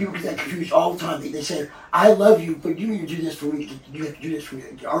same. People get that confused all the time. They say, I love you, but you need to do this for me. You have to do this for me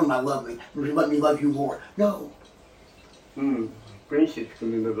to earn my love. Let me love you more. No. Friendships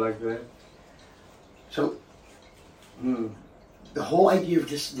can live like that. So, the whole idea of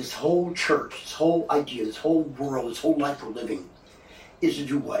this whole church, this whole idea, this whole world, this whole life we're living, is to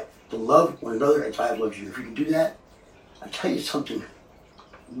do what? To love one another as I have loved you. If you can do that, I tell you something.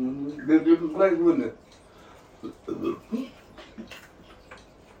 Good different place, wouldn't it?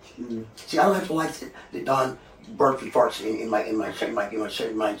 See, I don't have to like that Don burps and farts in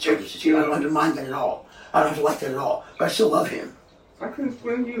my services. I don't have to mind that at all. I don't have to like that at all. But I still love him. I can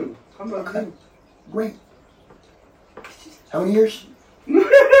explain you. How about Okay. you? Great. How many years? How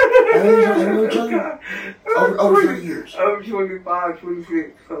many years have we known each other? Over 30 years. Over 25,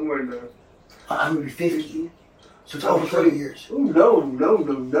 26, somewhere there. I'm going to be 50. So it's over 30 years. Oh,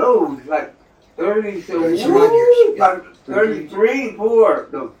 no. Like 30, so It's a lot of years. like 33, 4.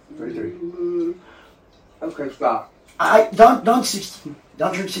 No. 33. Okay, stop. Don's 60.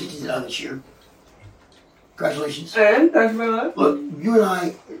 Don turned 60 this year. Congratulations. And thanks very much. Look, you and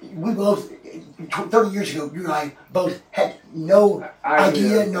I, we both, 30 years ago, you and I both had no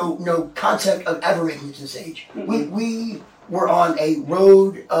idea, no concept of ever making it to this age. We were on a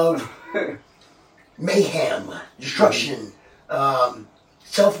road of mayhem, destruction,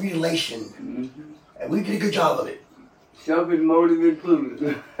 self-mutilation, and we did a good job of it. Selfish motive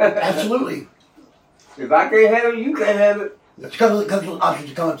included. Absolutely. If I can't have it, you can't have it. There's a couple of options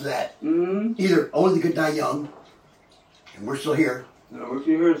to come up to that. Either only the good die young, and we're still here, No, if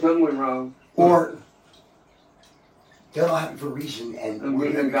you heard something went wrong. or that all happened for a reason, and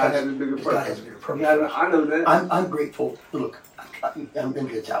we're here God has a because bigger God has purpose. a bigger purpose. Yeah, for us. I know that. I'm grateful. Look, I'm going to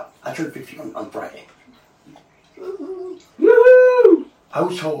get this out. I turned 50 on Friday. Woohoo! I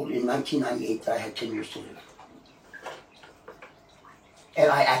was told in 1998 that I had 10 years to live. And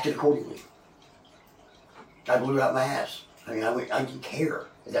I acted accordingly. I blew it out my ass. I mean, I didn't care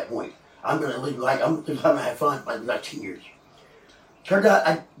at that point. I'm going to live like, I'm going to have fun for like 10 years. Turned out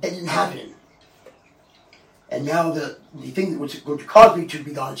that didn't happen. And now the thing that was going to cause me to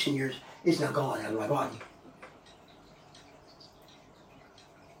be gone in 10 years is now gone out of my body.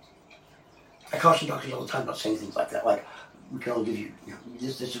 I caution doctors all the time about saying things like that. Like, we can only give you,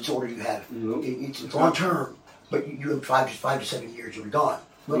 this disorder you have. It's long term, but you have 5 to 7 years, you'll be gone.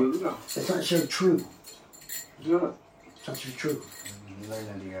 Well, that's not necessarily true. Yeah. It's not necessarily true. You learned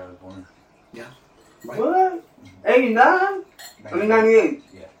that the year I was born. Yeah. Right. What? 89? I mean 98?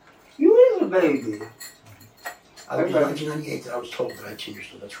 Yeah. You is a baby. I was in 1998 that I was told that I had 10 years,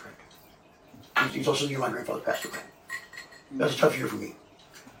 so that's correct. It's also the year my grandfather passed away. That was a tough year for me.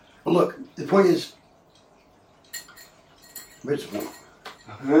 But look, the point is, where's the point?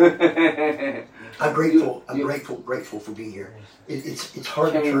 I'm grateful. I'm grateful for being here. It's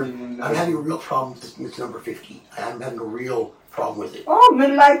hard to turn. I'm having a real problem with this number 50. I'm having a real problem with it. Oh,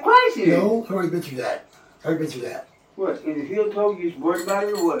 midlife crisis. No, I've already been through that. What? And the heel toe, you worried about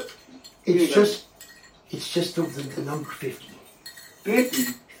it or what? It's just the number 50.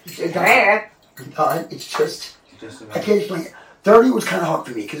 50? It's Bad. it's just I can't explain it. 30 was kind of hard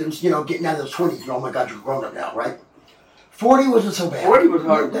for me because it was, getting out of those 20s. Oh my God, you're grown up now, right? 40 wasn't so bad. 40 was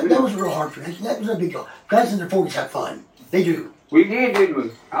hard. That was real hard for me. That was a big deal. Guys in their 40s have fun. They do. We didn't we?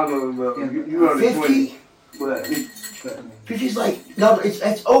 I don't know. You were on the 50? 20. 50's like, no,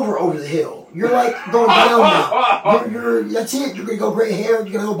 it's over the hill. You're like going down now. You're that's it. You're going to go gray hair.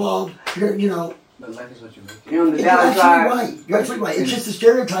 You're going to go bald. You're going to, But life is what you make it. You're on the You're downside. absolutely right. You're absolutely right. It's just the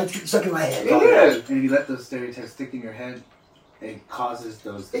stereotypes get stuck in my head. It is. And if you let those stereotypes stick in your head, it causes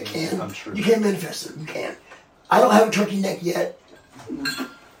those It things to come can. true. You can't manifest them. You can't. I don't have a turkey neck yet.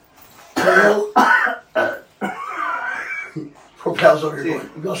 Well, poor pal's over here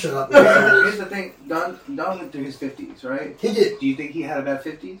going, y'all shut up. Here's the thing, Don went through his 50s, right? He did. Do you think he had a bad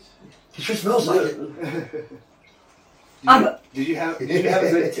 50s? He sure smells like it. Did you have a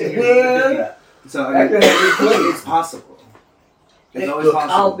good 10 Yeah. years? So I mean, it's possible. It's always Look,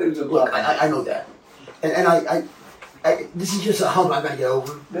 possible. Look, I know that. And I this is just a hump I've got to get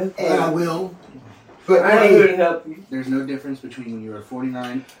over. And I will. But I ain't here to help you. There's no difference between when you were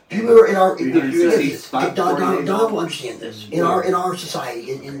 49. do you remember in our... Don will understand this. In our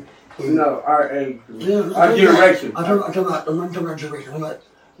society, in No, our age. Yeah, Our generation. I'm not talking about our generation. I'm talking about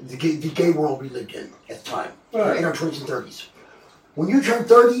the gay world we lived in at the time. Right. In our 20s and 30s. When you turn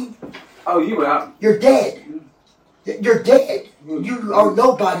 30, Oh, you were out. you're dead. You're dead. You are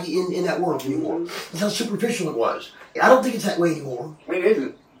nobody in that world anymore. That's how superficial it was. I don't think it's that way anymore. It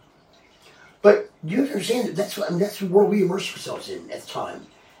isn't. But you have to understand that that's the world we immerse ourselves in at the time.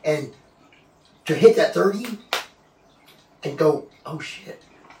 And to hit that 30 and go, oh shit.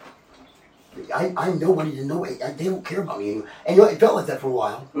 I'm nobody to know. They don't care about me anymore. And it felt like that for a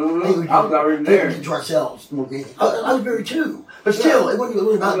while. Mm-hmm. I was already there. To ourselves more than anything. I was married too. But still, it wasn't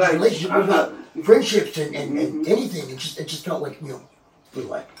really about relationships. It was about friendships and anything. It just felt like,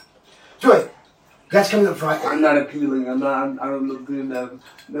 anyway. So anyway, that's coming up Friday. I'm not appealing. I don't look good enough.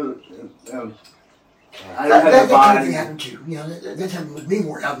 I don't that have the kind of body. thing happened too. That's happened with me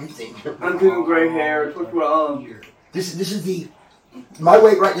more than anything. I'm getting gray hair. What's wrong? This is my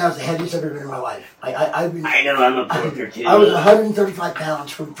weight right now is the heaviest I've ever been in my life. I've been. I know I'm a poor kid. I was 135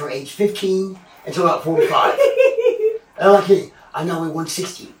 pounds from age 15 until about 45. And I'm not kidding. I'm now only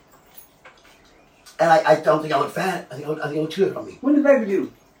 160. And I don't think I look fat. I think I look too good on me. When did baby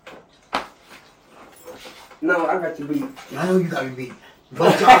do? No, I got to be. I know you got to be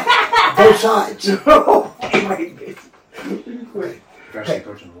both sides. Both sides. Okay.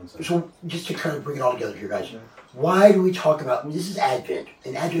 So just to kind of bring it all together here, guys. Why do we talk about this? Is Advent,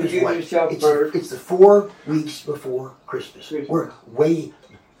 and Advent is what? It's the 4 weeks before Christmas. We're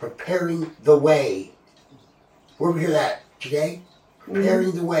preparing the way. Where we hear that today?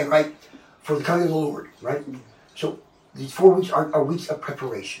 Preparing the way, right, for the coming of the Lord, right? So these 4 weeks are weeks of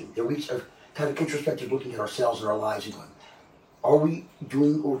preparation. They're weeks of kind of introspective looking at ourselves and our lives and going, are we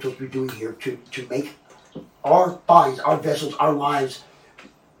doing what we're supposed to be doing here to make our bodies, our vessels, our lives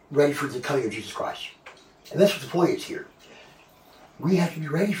ready for the coming of Jesus Christ? And that's what the point is here. We have to be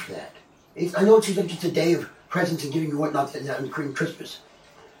ready for that. I know it seems like just a day of presents and giving and whatnot and creating Christmas,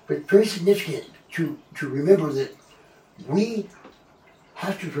 but it's very significant to remember that we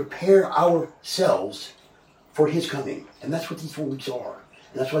have to prepare ourselves for His coming. And that's what these 4 weeks are.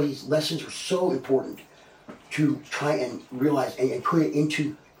 And that's why these lessons are so important to try and realize and put it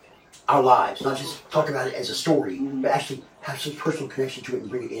into our lives. Not just talk about it as a story, but actually have some personal connection to it and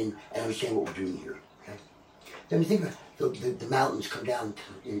bring it in and understand what we're doing here. Okay? Then you think about the mountains come down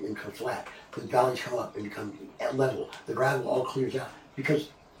and become flat. The valleys come up and become level. The gravel all clears out. Because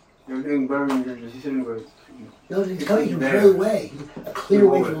everything burns and you're disintegrating. It's coming to prepare the way. A clear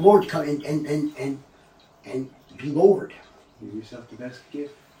way for the Lord to come and be Lord. Give yourself the best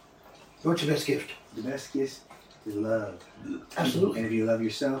gift. What's the best gift? The best gift is love. Absolutely. And if you love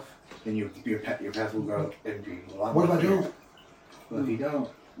yourself, then your path will grow and be a lot What more if I clear. don't? Well, if you don't,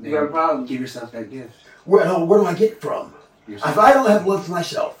 then You got a problem. give yourself that gift. Where do I get it from? Yourself. If I don't have love for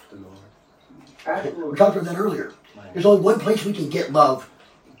myself, The Lord. we Absolutely. talked about that earlier. There's only one place we can get love.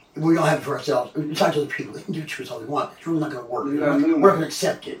 We don't have it for ourselves. Besides other people, they can give it to us all they want. It's really not going to work. We're not going to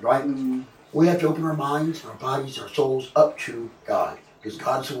accept it, right? We have to open our minds, our bodies, our souls up to God. Because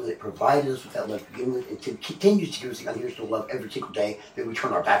God's the one that provided us with that love to begin with and continues to give us the unconditional love every single day that we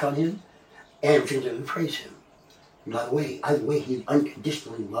turn our back on Him and every single day we praise Him. And either way, He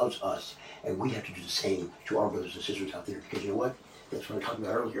unconditionally loves us. And we have to do the same to our brothers and sisters out there. Because you know what? That's what I talked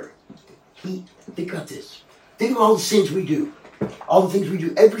about earlier. Think about this. Think of all the sins we do. All the things we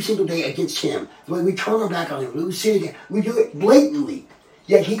do every single day against Him. The way we turn our back on Him. The way we sin again. We do it blatantly.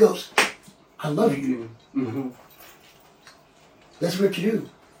 Yet He goes, I love you. Mm-hmm. That's what we have to do.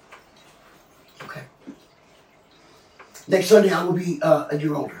 Okay. Next Sunday I will be a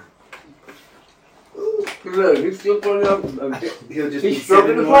year older. Look, he's still pulling up. He'll just He's be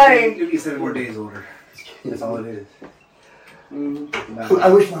stroking the 7 more flame. He'll be 7 more days older. That's all it is. I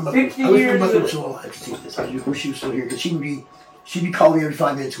wish my mother, 50 I wish my years mother of- was still alive to see this. I wish she was still here because she'd be calling me every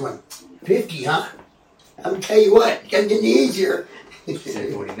 5 minutes going, 50, huh? I'm gonna tell you what, it's getting easier. He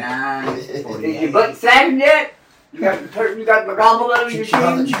said 49, Is your 48. butt sagging yet? You got the gobble under your She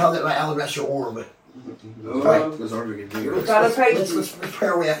called chin? that my alabaster orb. Right. Those arms are getting bigger. What kind of Let's patience? pray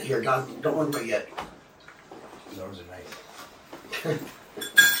our way out here, God. Don't run away yet. Those arms are nice.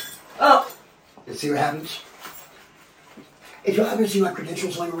 Oh, Let's see what happens. If y'all happen to see my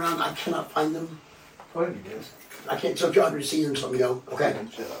credentials laying around, I cannot find them. What did you do? I can't, so if y'all happen to see them, just let me know. Okay?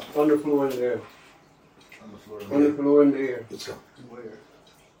 on the floor in there. On the floor. On the floor in there. Let's go. Where?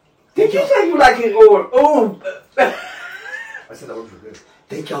 Did you say you like his orb? Oh. I said the orbs were good.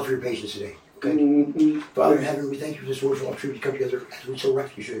 Thank y'all for your patience today. Okay? Mm-hmm. Father in heaven, we thank you for this word for all truth to come together as we so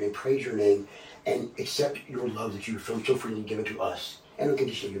refuge your name, praise your name, and accept your love that you have so freely given to us and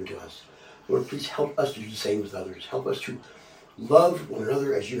unconditionally given to us. Lord, please help us to do the same with others. Help us to love one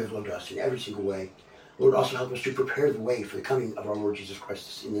another as you have loved us in every single way. Lord, also help us to prepare the way for the coming of our Lord Jesus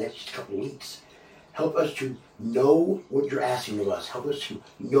Christ in the next couple of weeks. Help us to know what you're asking of us. Help us to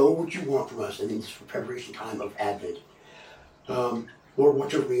know what you want from us in this preparation time of Advent. Lord,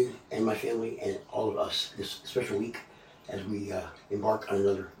 watch over me and my family and all of us this special week. as we embark on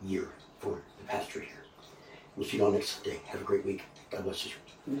another year for the pastor here. We'll see you all next day. Have a great week. God bless you.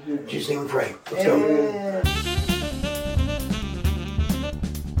 In Jesus' name we pray. Let's go.